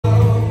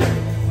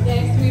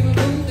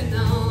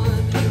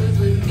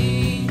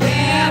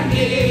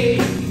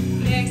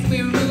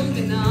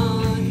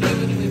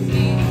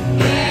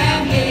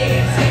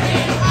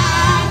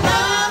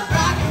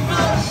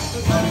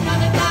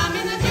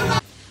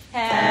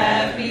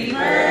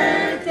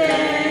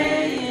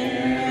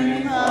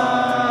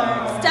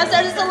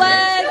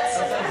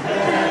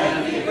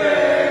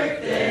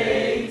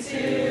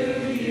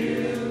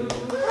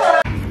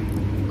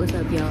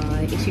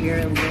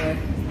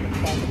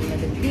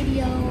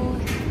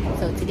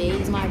So today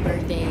is my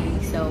birthday,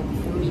 so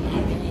before we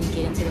even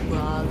get into the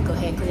vlog, go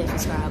ahead and click that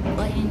subscribe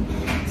button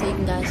so you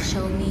can guys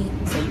show me,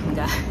 so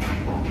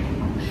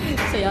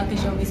y'all can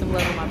show me some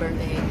love on my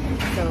birthday.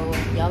 So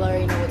y'all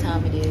already know what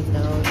time it is though.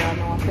 Y'all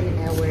know I'm putting in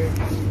that work.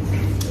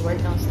 The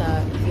work don't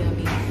stop, you feel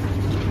me?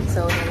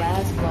 So the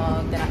last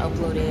vlog that I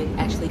uploaded,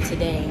 actually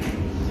today,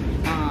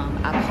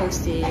 I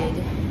posted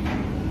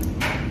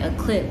a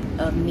clip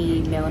of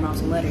me mailing off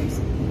some letters.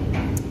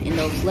 And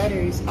those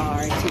letters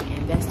are to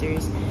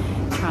investors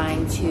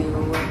trying to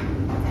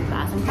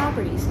buy some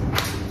properties.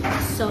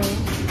 So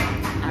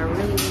I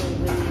really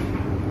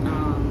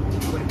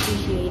would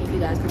appreciate if you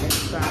guys could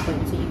subscribe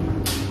button so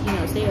you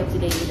know, stay up to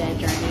date with that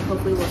journey.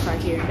 Hopefully we'll start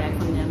hearing back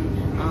from them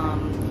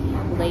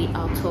late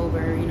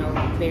October, you know,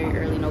 very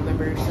early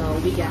November. So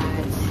we got,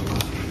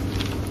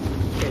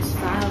 there's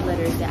 5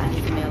 letters that I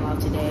need to mail off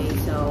today.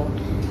 So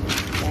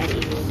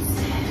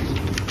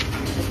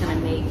that's gonna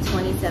make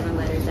 27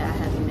 letters that I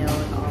have to mail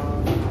off.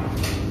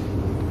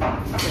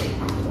 Wait.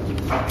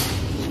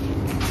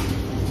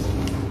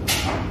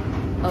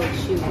 Oh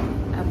shoot,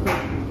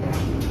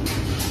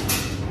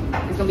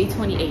 it's gonna be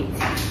 28.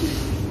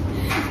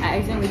 I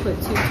accidentally put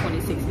 2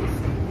 26s.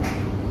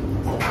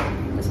 So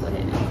let's go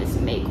ahead and just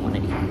make one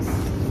of these.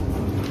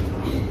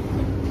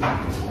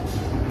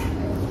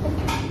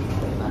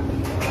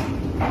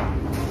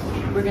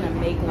 We're gonna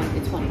make one of the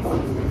 26s.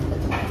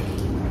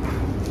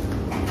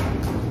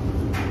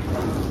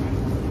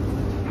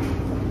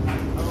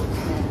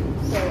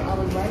 So I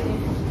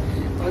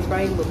was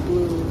writing with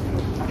blue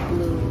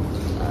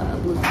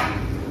pen.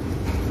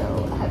 So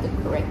I have to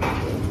correct it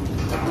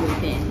with a blue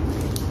pen.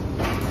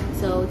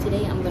 So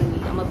today I'm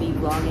gonna be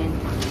vlogging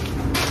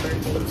my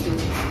birthday too.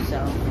 So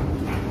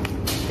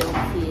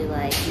don't feel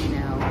like, you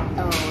know,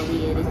 oh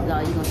yeah, this is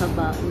all you're gonna talk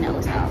about. No,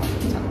 it's not all I'm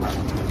gonna talk about.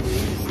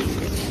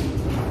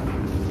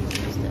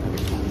 Where's the other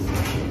piece?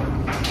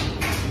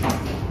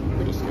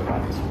 We'll just go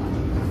with this one.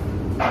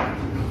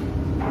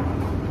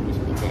 Just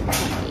make that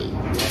 28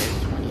 letters,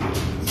 28.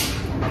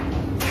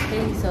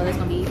 Okay, so that's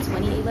gonna be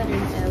 28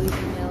 letters that we've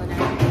been mailing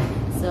out.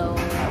 So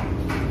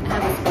I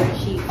have a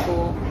spreadsheet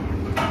full.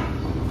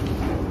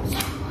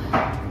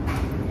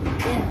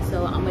 Yeah, so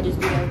I'm gonna just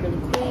do that really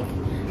quick.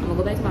 I'm gonna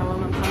go back to my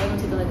room. I'm probably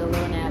gonna take like a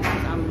little nap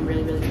because I'm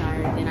really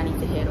tired. Then I need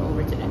to head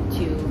over to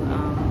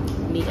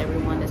meet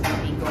everyone that's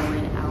gonna be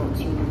going out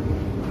to,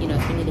 you know,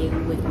 spend the day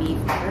with me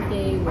for my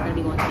birthday. We're gonna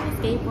be going to an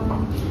escape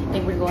room.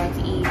 Then we're going to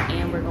eat,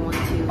 and we're going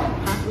to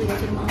possibly go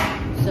to the mall.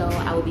 So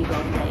I will be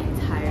vlogging that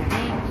entire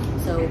thing.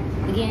 So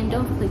again,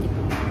 don't forget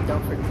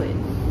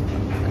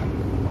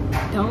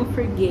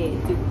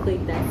to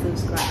click that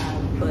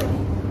subscribe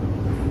button.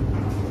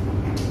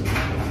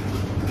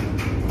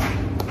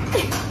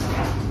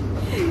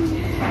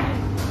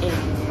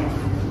 And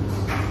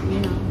you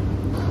know,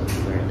 that was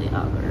really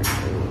awkward.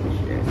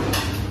 Sure.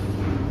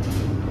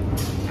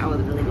 I was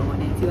really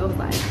going into. I was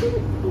like,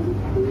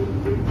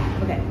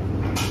 okay.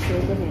 So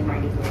let's go ahead and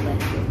write these little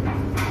letters.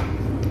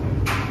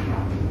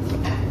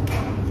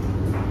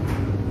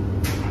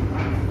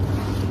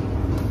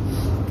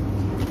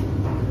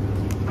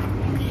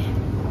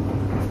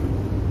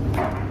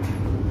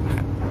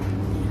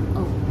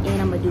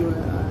 Do a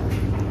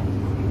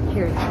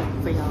hair check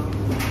for y'all.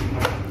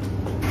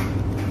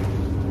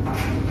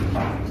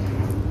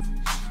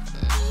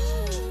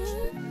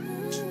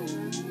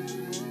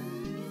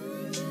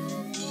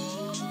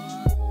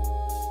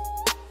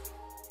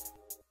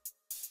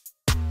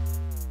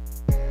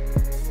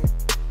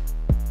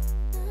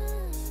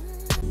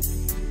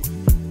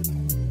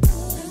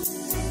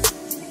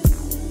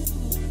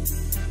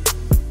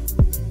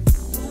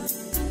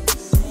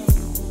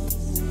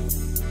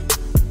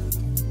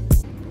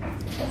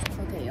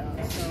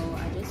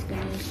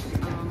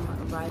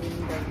 Writing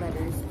the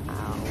letters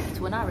out.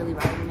 Well, not really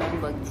writing them,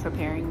 but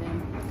preparing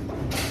them.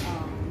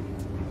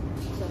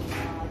 So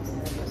now I just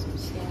gotta put some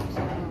stamps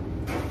on,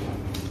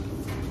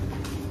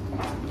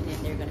 and then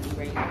they're gonna be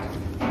ready to go.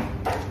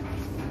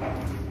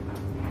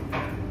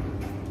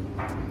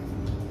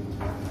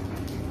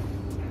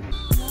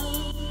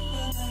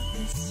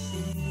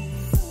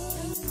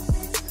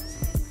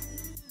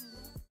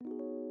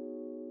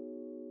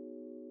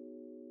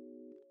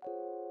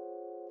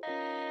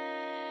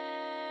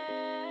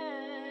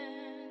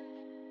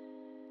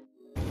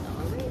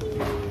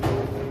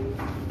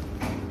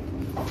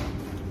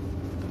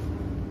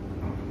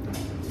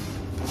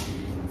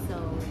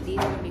 These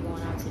are gonna be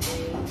going out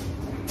today, and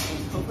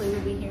hopefully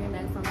we'll be hearing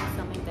back from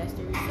some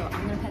investors. So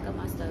I'm gonna pack up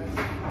my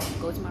stuff,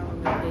 go to my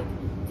room real quick,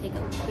 take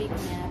a quick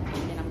nap,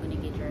 and then I'm gonna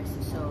get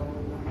dressed so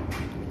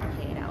we can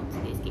head out to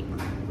the escape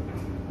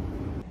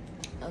room.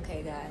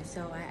 Okay guys,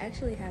 so I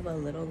actually have a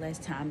little less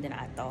time than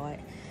I thought.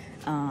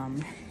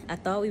 I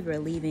thought we were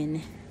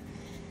leaving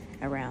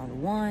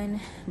around 1,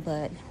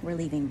 but we're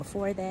leaving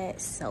before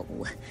that. So,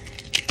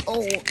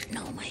 oh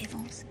no, my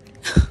headphones.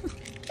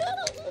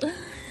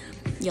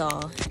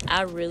 Y'all,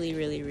 I really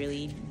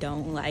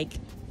don't like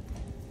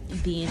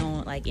being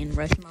on like in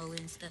rush mode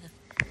and stuff.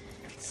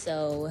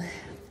 So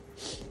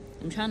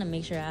I'm trying to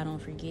make sure I don't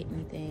forget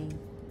anything.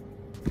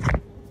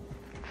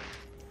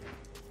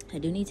 I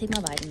do need to take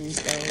my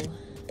vitamins though.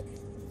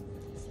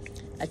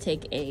 I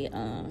take a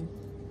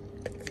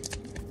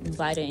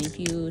Vita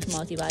infused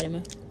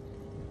multivitamin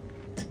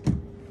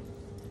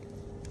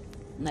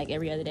like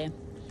every other day.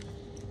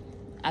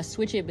 I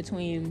switch it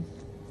between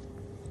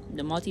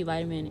the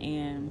multivitamin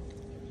and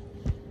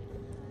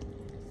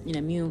an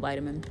immune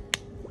vitamin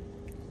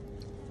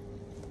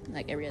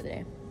like every other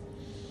day.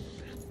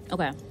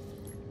 Okay,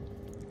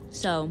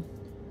 so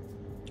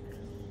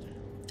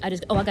I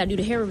gotta do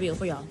the hair reveal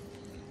for y'all.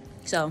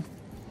 So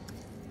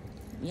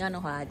y'all know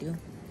how I do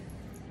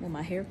with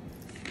my hair.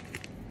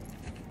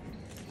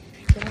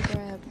 Can I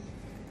grab?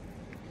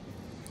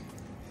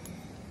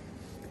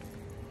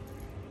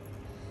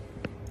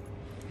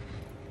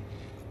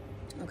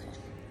 Okay,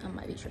 I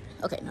might be tripping.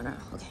 Okay, no.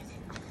 Okay.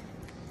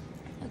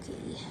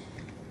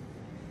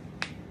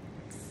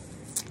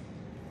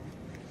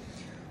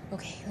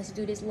 Okay, let's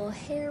do this little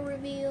hair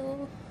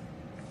reveal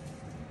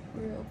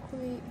real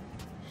quick.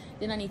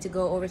 Then I need to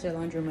go over to the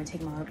laundry room and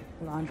take my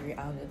laundry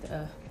out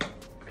of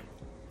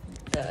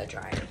the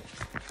dryer.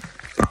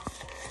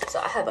 So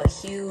I have a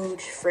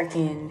huge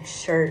freaking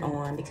shirt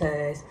on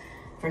because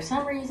for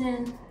some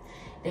reason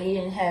they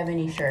didn't have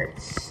any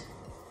shirts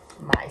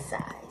my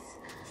size.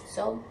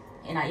 So,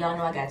 and y'all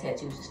know I got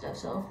tattoos and stuff,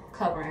 so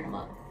covering them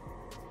up.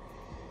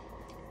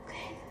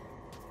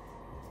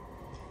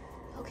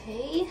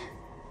 Okay,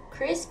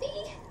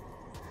 crispy.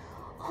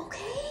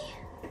 Okay,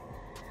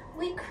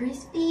 we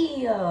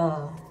crispy.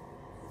 All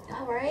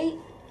right.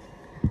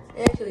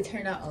 It actually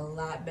turned out a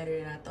lot better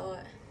than I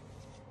thought.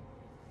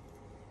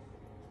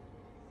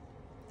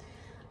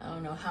 I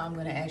don't know how I'm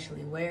gonna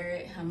actually wear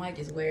it. I might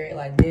just wear it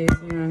like this,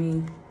 you know what I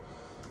mean?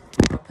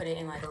 Or put it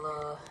in like a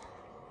little,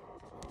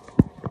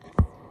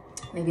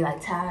 maybe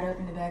like tied up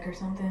in the back or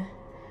something.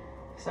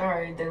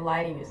 Sorry, the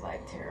lighting is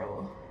like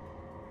terrible.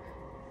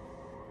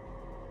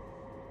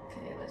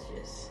 Okay, let's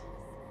just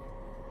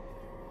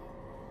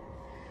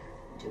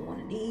do one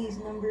of these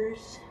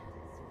numbers.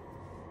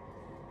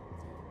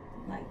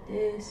 Like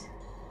this.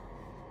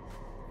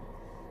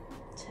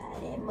 Tie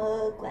that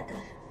mug like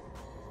a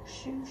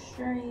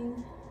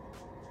shoestring.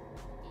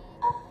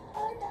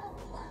 Oh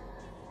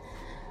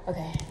no.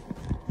 Okay.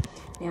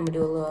 Then I'm gonna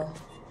do a little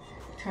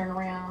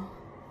turnaround.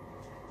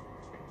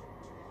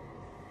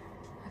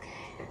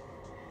 Okay.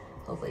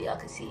 Hopefully y'all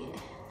can see it.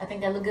 I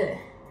think that look good.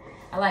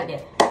 I like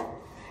that.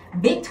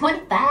 Big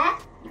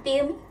 25. You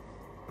feel me?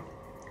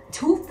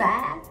 25.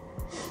 I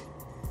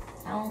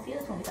don't feel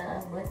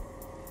 25, but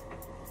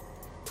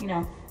you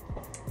know.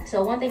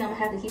 So one thing I'm gonna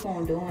have to keep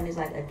on doing is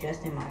like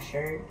adjusting my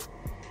shirt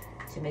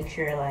to make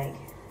sure like,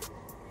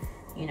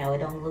 you know, it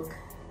don't look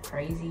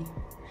crazy.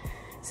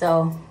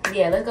 So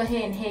yeah, let's go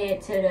ahead and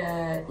head to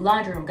the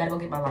laundry room. Gotta go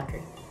get my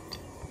laundry.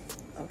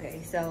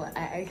 Okay, so I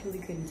actually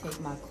couldn't take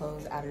my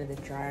clothes out of the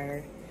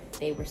dryer.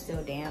 They were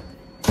still damp.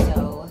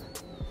 So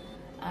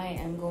I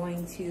am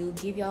going to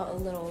give y'all a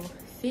little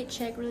fit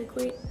check really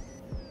quick.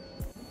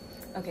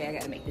 Okay, I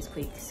gotta make this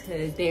quick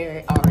because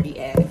they're already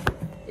at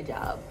the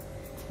job.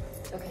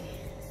 Okay,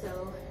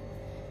 so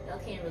y'all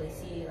can't really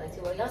see like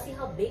too well. Y'all see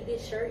how big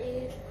this shirt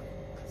is?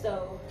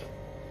 So,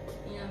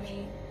 you know what I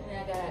mean? And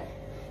I got,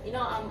 you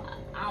know,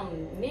 I'm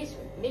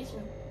mismatching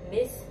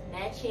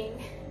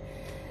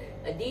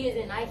Adidas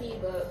and Nike,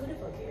 but who the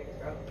fuck cares,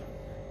 bro?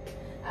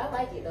 I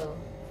like it though.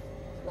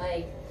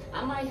 Like,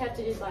 I might have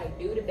to just like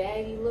do the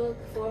baggy look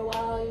for a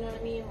while, you know what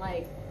I mean?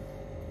 Like,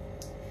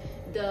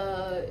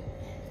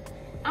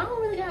 I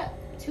don't really got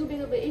too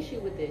big of an issue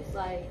with this,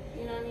 like,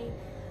 you know what I mean?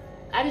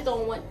 I just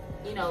don't want,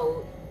 you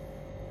know,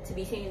 to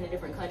be seen in a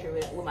different country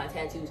with my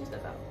tattoos and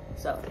stuff out.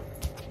 So,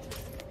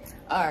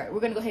 all right, we're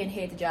gonna go ahead and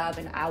head to the job,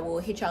 and I will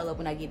hit y'all up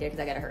when I get there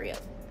because I gotta hurry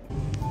up. I'm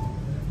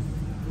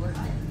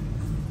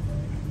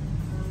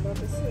about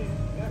to say,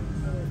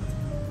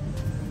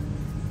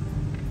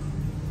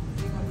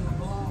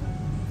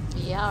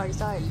 yeah, I already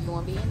started. You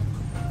wanna be in it?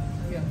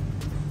 yeah.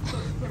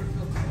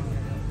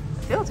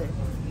 Filter?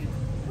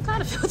 What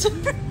kind of filter?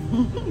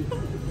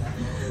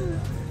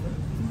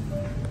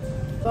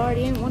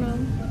 Already in one of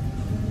them.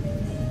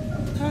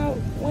 How?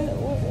 When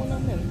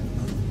I'm in?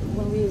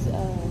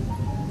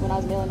 When I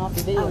was mailing off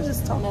the video. I was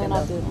just talking mailing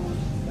off the,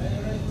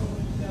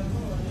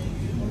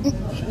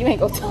 You ain't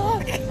gonna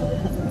talk.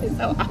 It's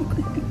so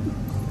awkward.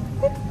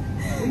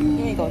 You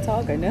ain't gonna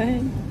talk or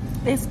nothing.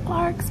 It's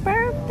Clark's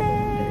birthday.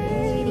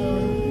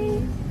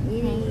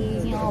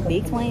 You know,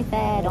 big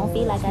 25. Don't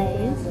feel like I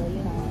is. So,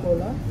 you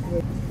know.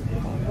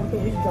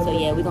 So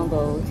yeah, we're gonna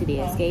go to the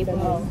escape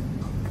room,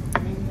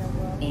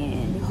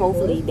 and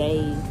hopefully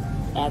they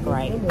act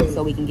right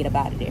so we can get up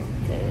out of there.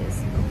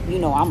 Cause you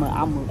know I'm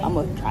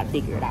gonna try to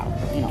figure it out.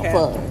 You know,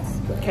 fuzz.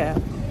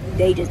 Cap.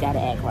 They just gotta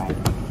act right.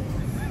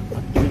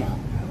 You know,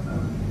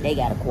 they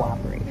gotta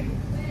cooperate.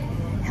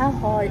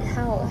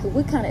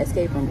 What kind of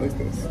escape room is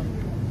this?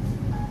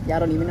 Y'all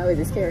don't even know. Is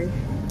it scary?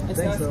 It's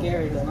not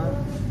scary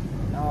though.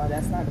 No,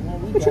 that's not the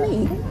one we got. What you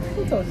mean?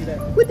 Who told you that?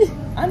 What?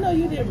 I know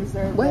you did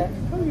reserve What? that.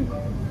 Who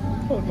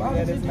told you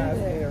that it's not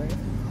scary?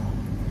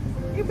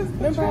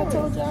 Remember I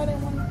told y'all I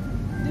didn't want to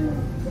do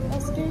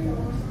That's scary.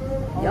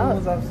 All the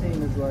ones I've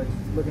seen is like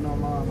looking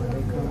online when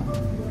they come.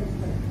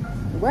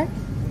 What?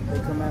 They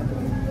come after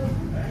me.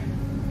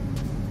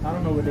 I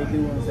don't know what they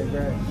do once they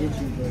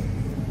get you, but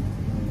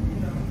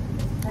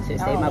I should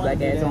stay my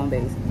black ass on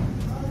base.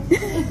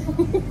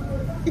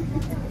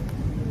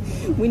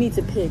 We need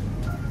to pick.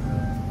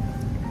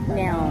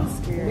 Now,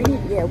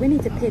 we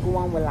need to pick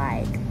one with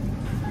like,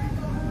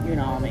 you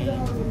know what I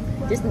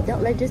mean?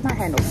 Just not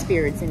have no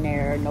spirits in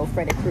there, no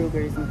Freddy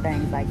Kruegers and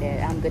things like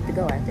that. I'm good to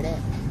go after that.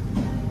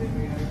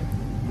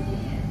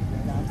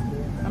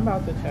 I'm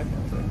about to check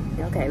into it.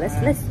 Okay, let's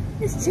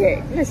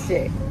check. Let's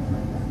check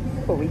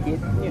before we get,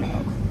 you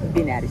know,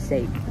 been out of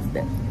shape and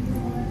stuff.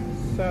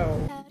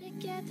 So.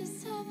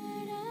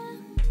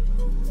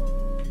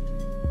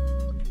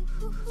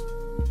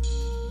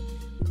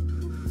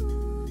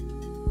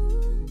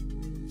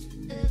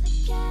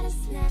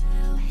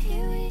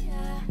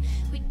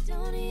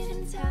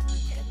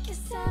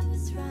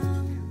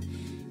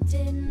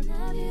 Didn't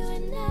love you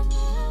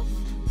enough.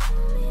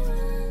 Fool me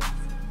once,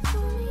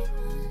 fool me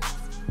once,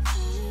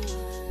 fool me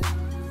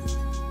once.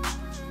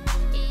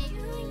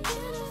 You ain't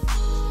gonna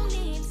fool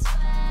me twice.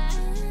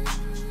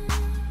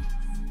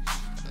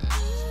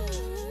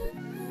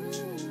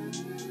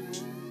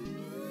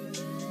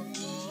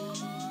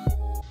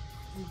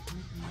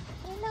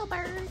 Hello,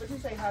 bird. What did you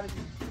say? How did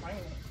you find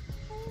it?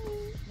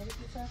 What did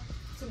you say?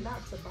 To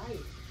not to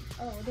bite.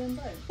 Oh, it didn't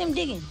bite. Him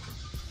digging.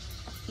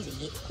 He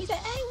said,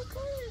 hey, what's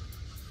good?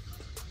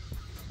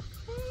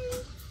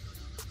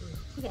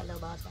 He got a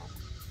little ball shot.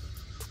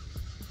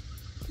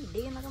 He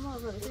digging like a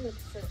motherfucker.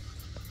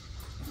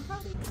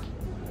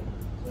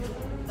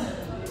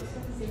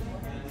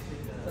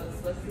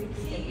 Let's see if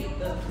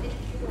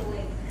we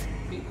can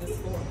beat the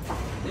score.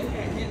 They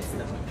had hints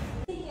though.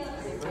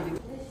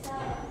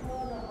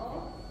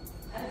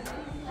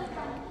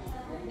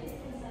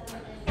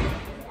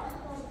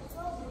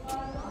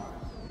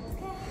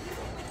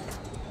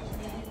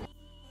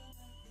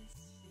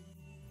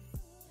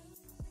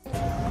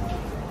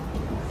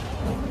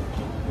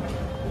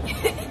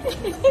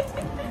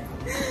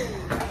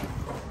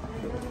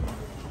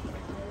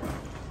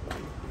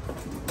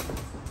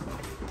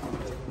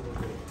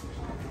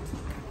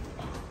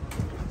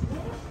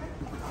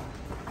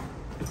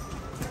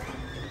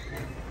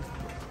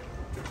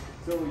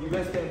 So you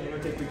guys can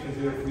take pictures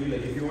here free.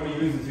 Like if you want to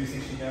use the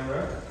 360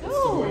 camera, it's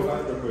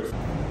 $2.45 per person.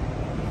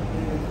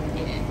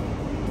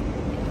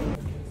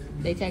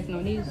 They taxing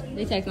on these?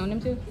 They taxing on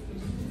them too?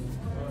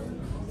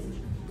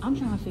 I'm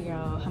trying to figure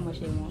out how much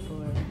they want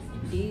for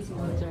these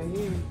ones right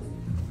here.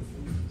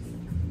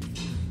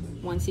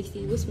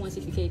 160. What's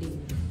 160 KD?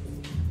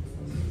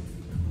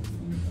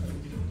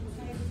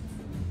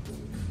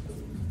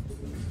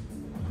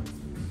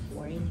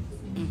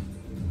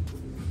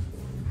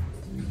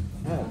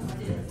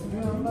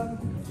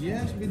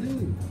 Yes, we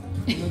do.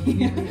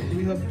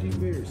 We have cheap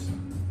beers.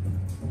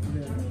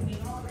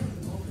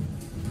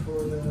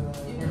 For the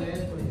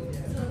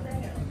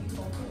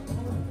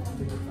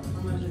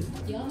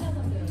Y'all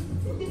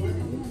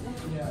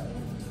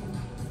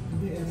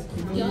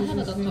have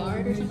like a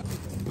card or something?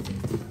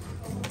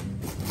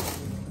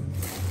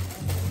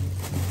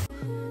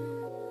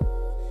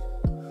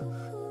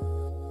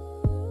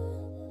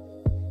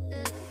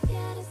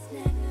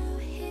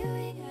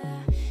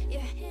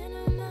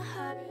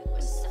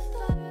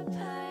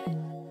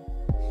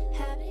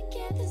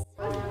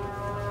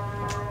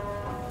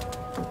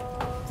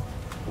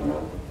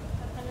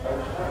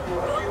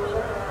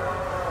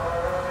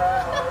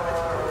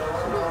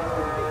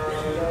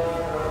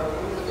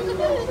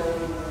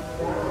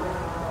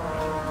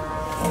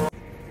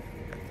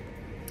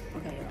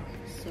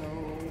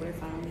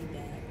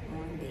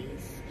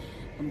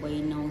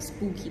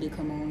 Spooky to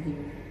come on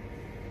here.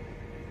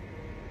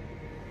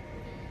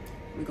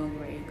 We're gonna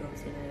ready to go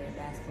to the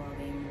basketball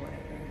game or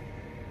whatever.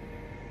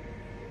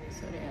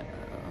 So that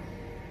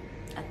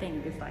I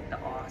think it's like the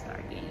all-star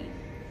game.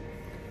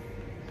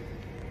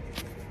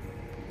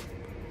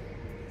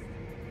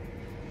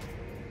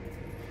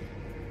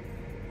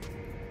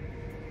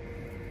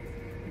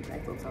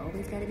 Black folks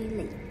always gotta be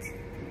late.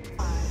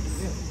 I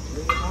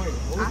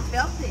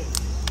felt it.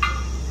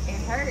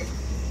 It hurt.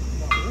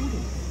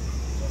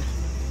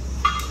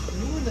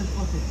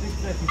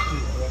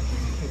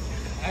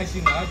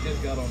 Actually, no, I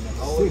just got on that.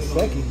 6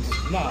 seconds?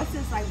 Nah. What's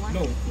this, like 160? No,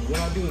 what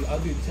I do is I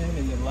do 10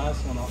 and the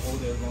last one I'll hold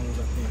it as long as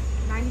I can.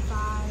 95,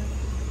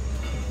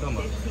 Come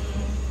on. 15,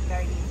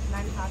 30.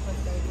 95 plus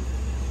 30.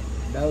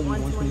 That would be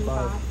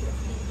 125.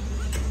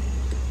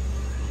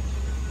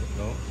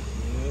 No?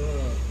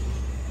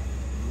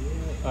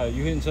 Yeah. Alright,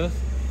 you hitting chest?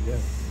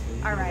 Yes.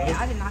 Alright,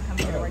 I did not come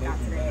here to work out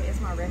today. It's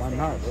my rest Why day.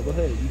 not? Well, go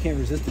ahead. You can't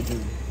resist the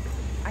dude.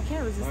 I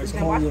can't resist Alright, this. so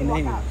Then call watch your me walk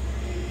name. out.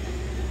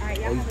 Alright,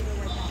 y'all have a good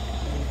workout.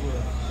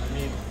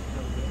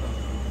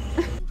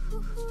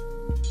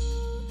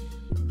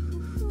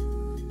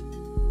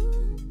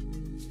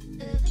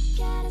 Look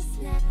at us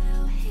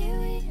now, here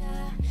we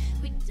are.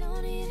 We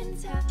don't even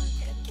talk.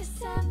 I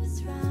guess I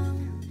was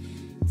wrong.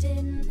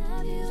 Didn't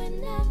love you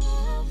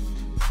enough.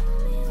 Fool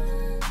me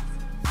once,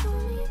 fool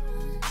me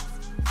once,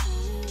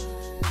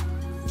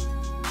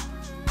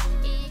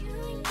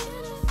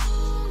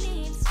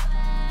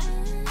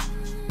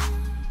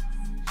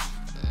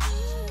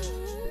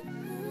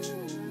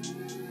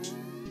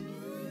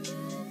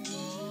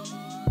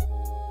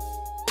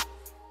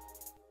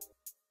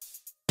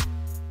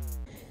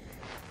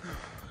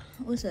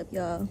 What's up,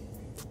 y'all?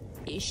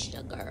 It's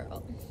your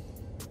girl.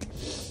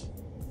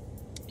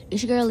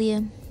 It's your girl,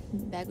 Leah.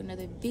 Back with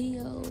another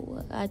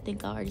video. I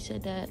think I already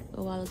said that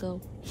a while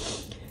ago.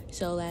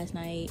 So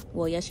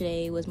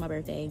yesterday was my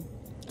birthday.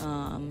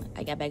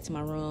 I got back to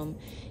my room,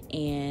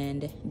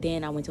 and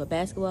then I went to a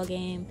basketball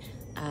game.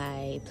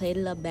 I played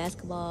a little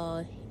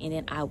basketball, and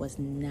then I was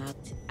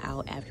knocked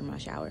out after my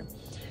shower.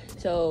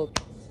 So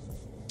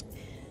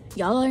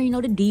y'all already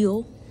know the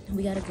deal.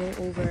 We gotta go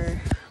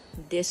over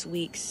this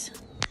week's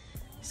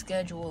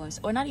schedule,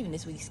 or not even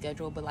this week's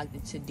schedule, but like the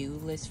to-do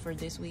list for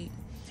this week.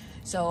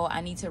 So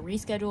I need to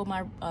reschedule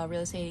my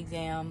real estate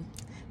exam.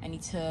 I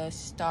need to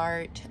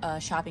start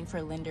shopping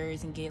for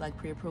lenders and get like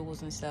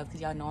pre-approvals and stuff,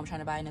 because y'all know I'm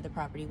trying to buy another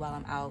property while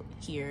I'm out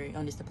here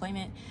on this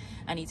deployment.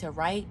 I need to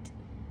write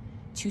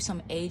to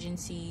some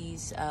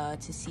agencies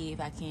to see if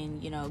I can,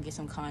 get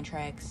some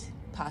contracts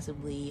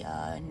possibly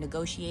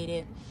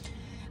negotiated.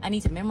 I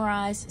need to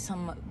memorize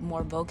some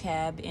more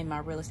vocab in my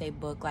real estate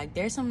book. Like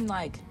there's some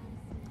like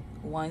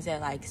ones that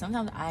like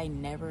sometimes I've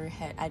never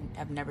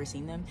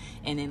seen them,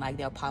 and then like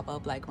they'll pop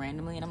up like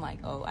randomly, and I'm like,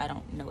 oh, I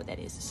don't know what that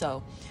is.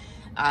 So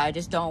I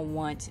just don't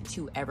want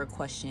to ever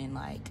question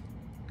like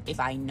if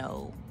I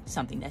know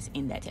something that's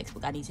in that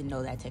textbook. I need to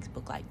know that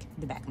textbook like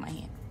the back of my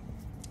hand.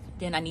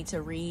 Then I need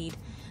to read.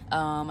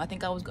 I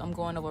think I'm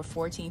going over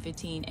 14,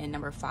 15, and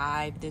number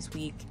 5 this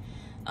week.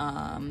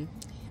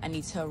 I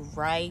need to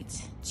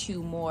write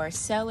to more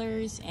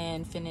sellers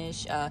and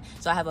finish. So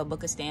I have a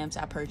book of stamps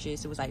I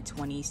purchased. It was like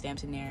 20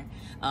 stamps in there.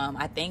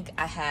 I think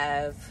I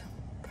have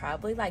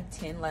probably like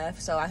 10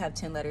 left. So I have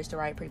 10 letters to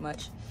write pretty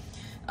much.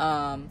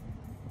 I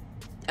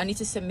need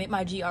to submit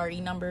my GRE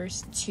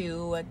numbers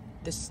to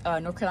the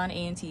North Carolina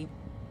A&T.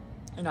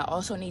 And I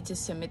also need to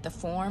submit the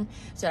form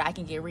so that I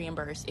can get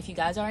reimbursed. If you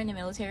guys are in the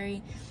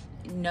military,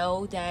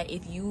 know that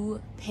if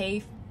you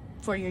pay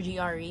for your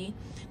GRE,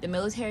 the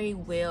military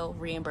will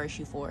reimburse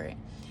you for it.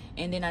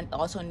 And then I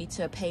also need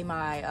to pay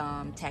my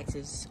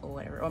taxes or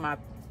whatever, or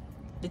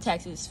the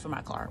taxes for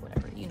my car or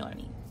whatever, you know what I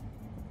mean,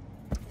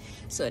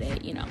 so that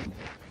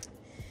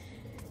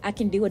I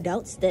can do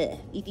adult stuff,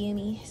 you feel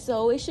me?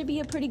 So it should be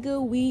a pretty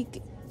good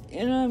week,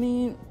 you know what I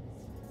mean?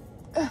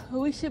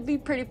 We should be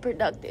pretty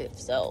productive.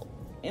 So,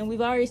 and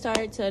we've already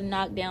started to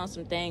knock down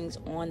some things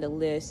on the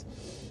list,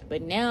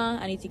 but now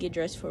I need to get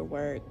dressed for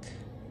work.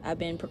 I've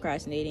been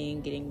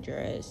procrastinating getting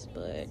dressed,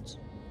 but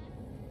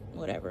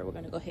whatever, we're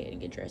gonna go ahead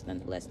and get dressed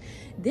nonetheless.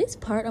 This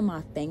part of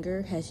my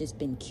finger has just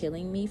been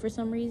killing me for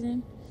some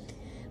reason.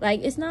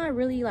 Like, it's not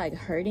really like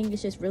hurting,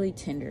 it's just really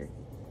tender.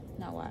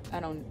 Not why. I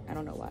don't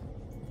know why.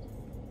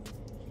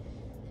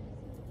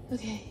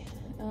 Okay.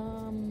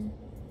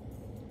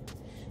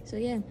 So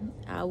yeah,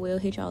 I will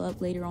hit y'all up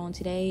later on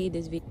today.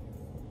 This video,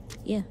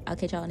 yeah, I'll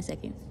catch y'all in a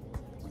second.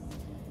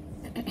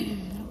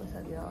 What's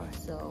up, y'all?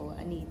 So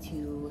I need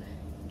to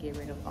get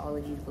rid of all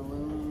of these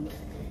balloons.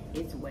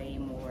 It's way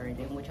more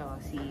than what y'all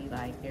see.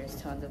 Like, there's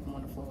tons of them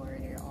on the floor.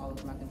 They're all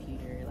over my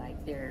computer.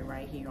 Like, they're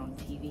right here on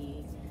the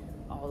TV,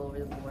 all over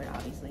the board,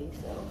 obviously.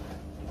 So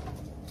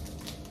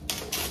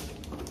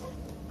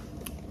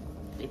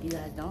if you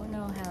guys don't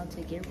know how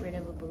to get rid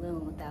of a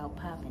balloon without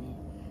popping it,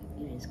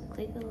 you just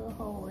click a little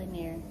hole in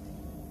there.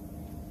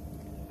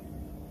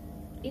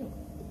 Ew.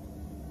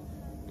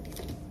 It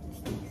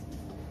stinks.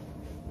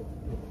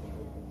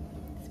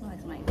 It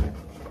smells like my breath.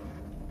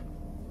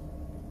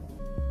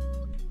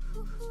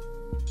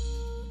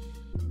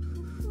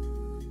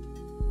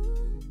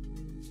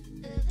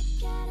 Look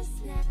at us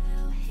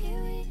now,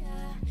 here we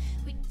are.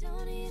 We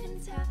don't even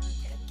talk.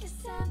 I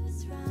guess I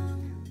was wrong.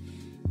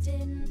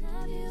 Didn't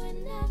love you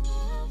enough.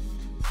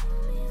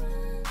 Fool me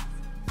once,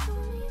 fool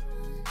me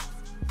once,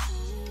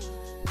 fool me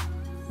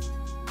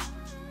once.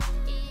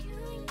 You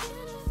ain't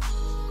gonna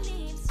fool me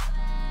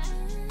twice.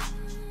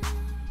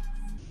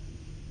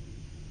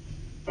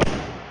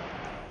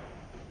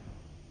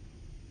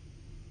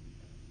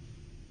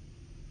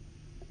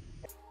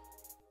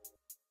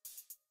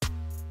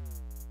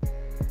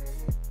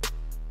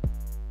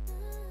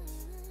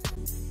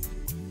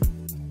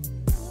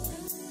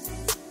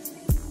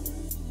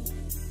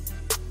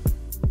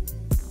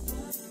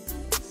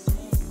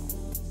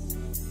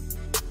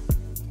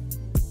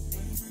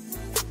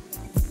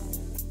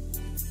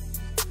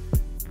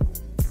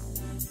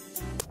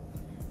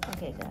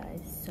 Okay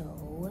guys,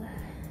 so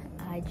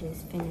I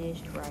just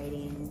finished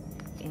writing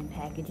and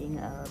packaging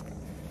up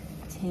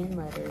 10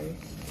 letters.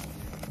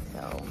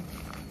 So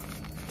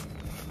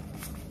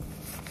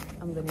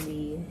I'm gonna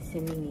be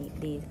sending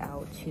these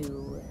out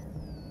to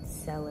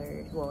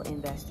sellers, well,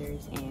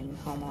 investors and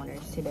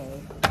homeowners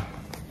today.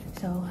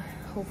 So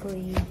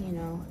hopefully,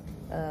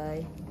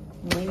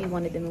 maybe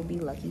one of them will be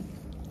lucky.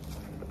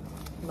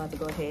 I'm about to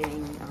go ahead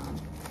and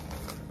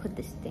put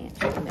the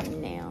stamps on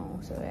them now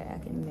so that I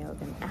can mail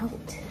them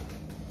out.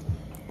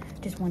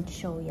 Just want to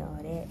show y'all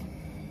that,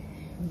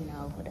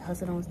 the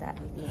hustle don't stop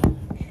again.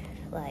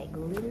 Like,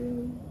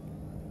 literally,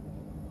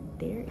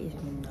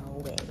 there's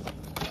no way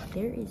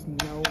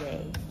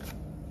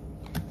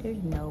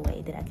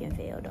that I can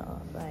fail,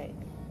 dog. Like,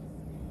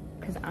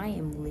 because I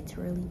am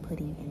literally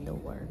putting in the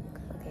work,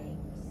 okay?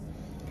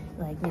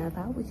 Like, now if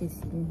I was just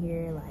sitting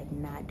here like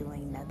not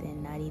doing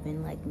nothing, not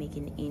even like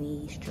making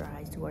any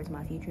strides towards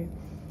my future,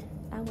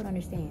 I would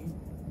understand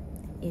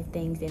if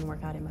things didn't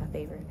work out in my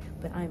favor.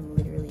 But I'm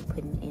literally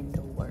putting in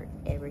the work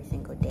every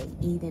single day,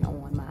 even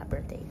on my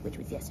birthday, which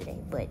was yesterday.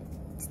 But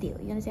still,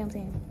 you understand what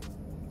I'm saying?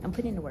 I'm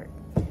putting in the work.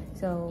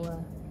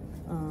 So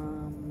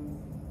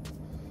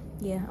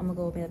yeah, I'm gonna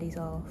go mail these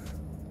off.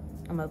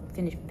 I'm gonna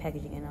finish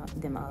packaging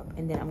them up,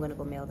 and then I'm gonna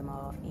go mail them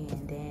off,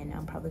 and then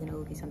I'm probably gonna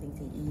go get something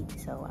to eat.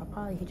 So I'll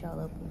probably hit y'all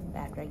up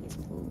after I get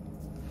some food.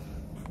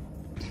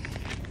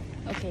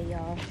 Okay,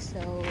 y'all,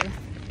 so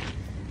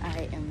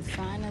I am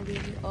finally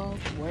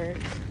off work.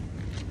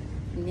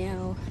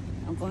 Now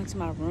I'm going to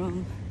my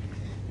room.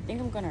 I think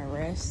I'm gonna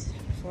rest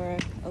for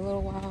a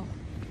little while,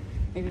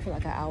 maybe for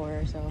like an hour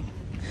or so.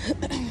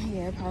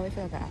 Yeah, probably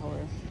for like an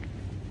hour.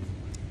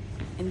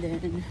 And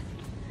then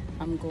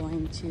I'm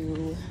going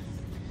to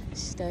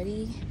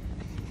study.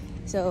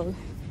 So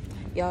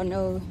y'all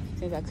know,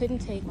 since I couldn't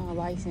take my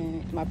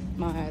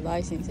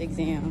license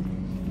exam,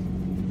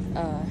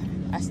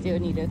 I still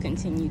need to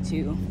continue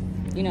to,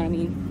 you know what I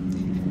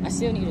mean? I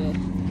still need to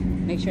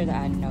make sure that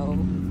I know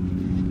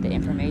the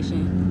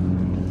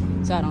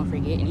information so I don't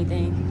forget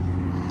anything.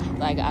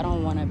 Like, I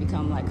don't want to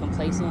become like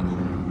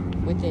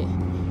complacent with it.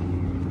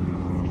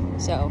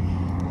 So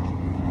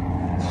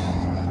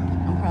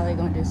I'm probably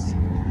going to just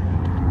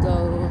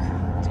go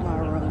to my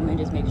room and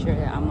just make sure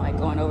that I'm like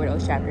going over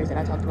those chapters that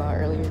I talked about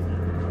earlier.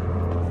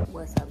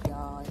 What's up,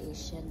 y'all?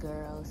 It's your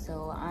girl.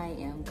 So I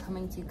am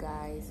coming to you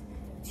guys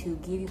to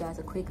give you guys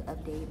a quick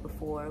update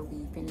before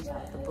we finish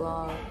off the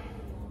vlog.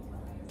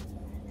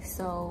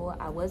 So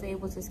I was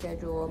able to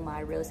schedule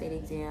my real estate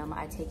exam.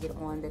 I take it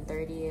on the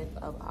 30th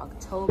of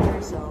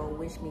October, so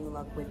wish me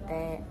luck with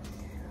that.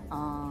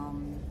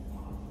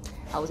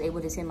 I was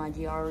able to send my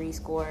GRE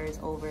scores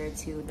over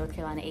to North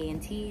Carolina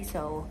A&T,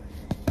 so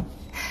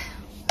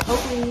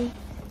hopefully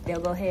they'll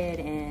go ahead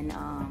and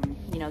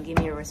you know, give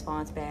me a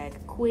response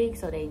back quick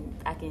so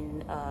I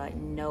can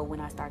know when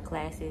I start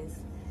classes.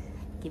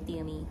 You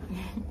feel me?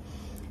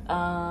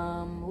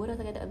 What else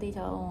I got to update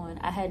y'all on?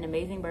 I had an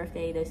amazing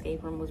birthday. The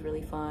escape room was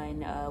really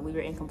fun. We were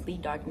in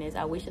complete darkness.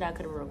 I wish that I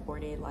could have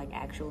recorded like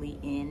actually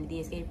in the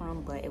escape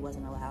room, but it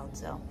wasn't allowed.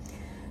 So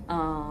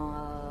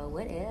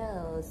what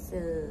else?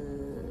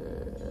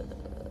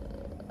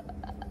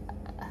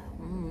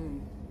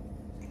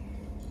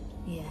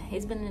 Yeah,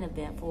 it's been an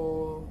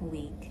eventful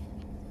week,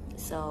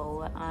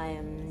 so I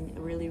am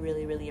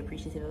really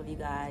appreciative of you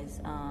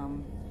guys.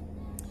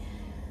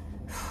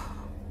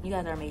 You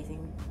guys are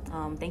amazing.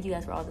 Thank you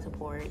guys for all the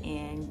support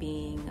and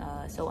being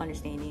so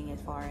understanding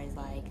as far as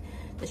like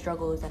the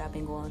struggles that I've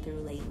been going through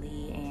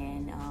lately,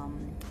 and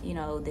you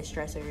know, the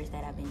stressors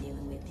that I've been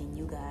dealing with, and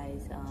you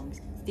guys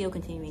still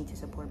continuing to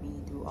support me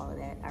through all of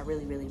that. I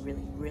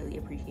really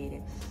appreciate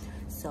it.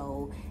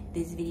 So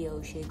this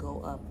video should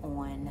go up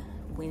on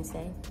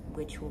Wednesday,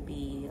 which will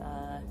be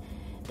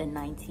the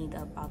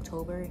 19th of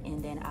October,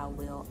 and then I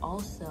will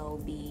also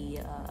be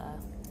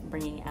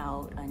bringing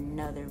out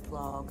another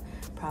vlog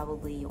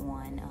probably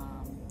on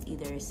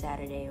either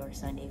Saturday or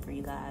Sunday for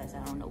you guys.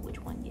 I don't know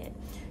which one yet,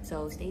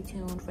 so stay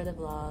tuned for the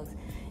vlogs.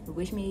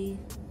 Wish me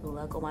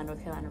luck on my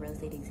North Carolina real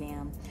estate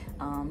exam.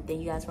 Thank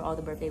you guys for all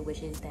the birthday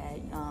wishes that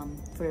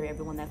for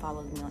everyone that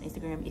follows me on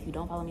Instagram. If you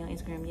don't follow me on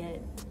Instagram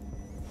yet,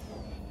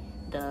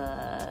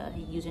 the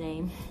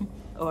username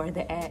or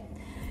the @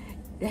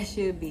 that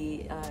should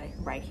be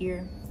right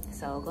here,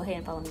 so go ahead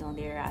and follow me on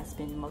there. I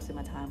spend most of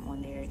my time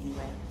on there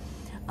anyway.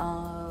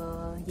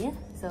 Yeah,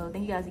 so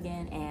thank you guys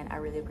again, and I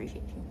really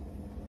appreciate you.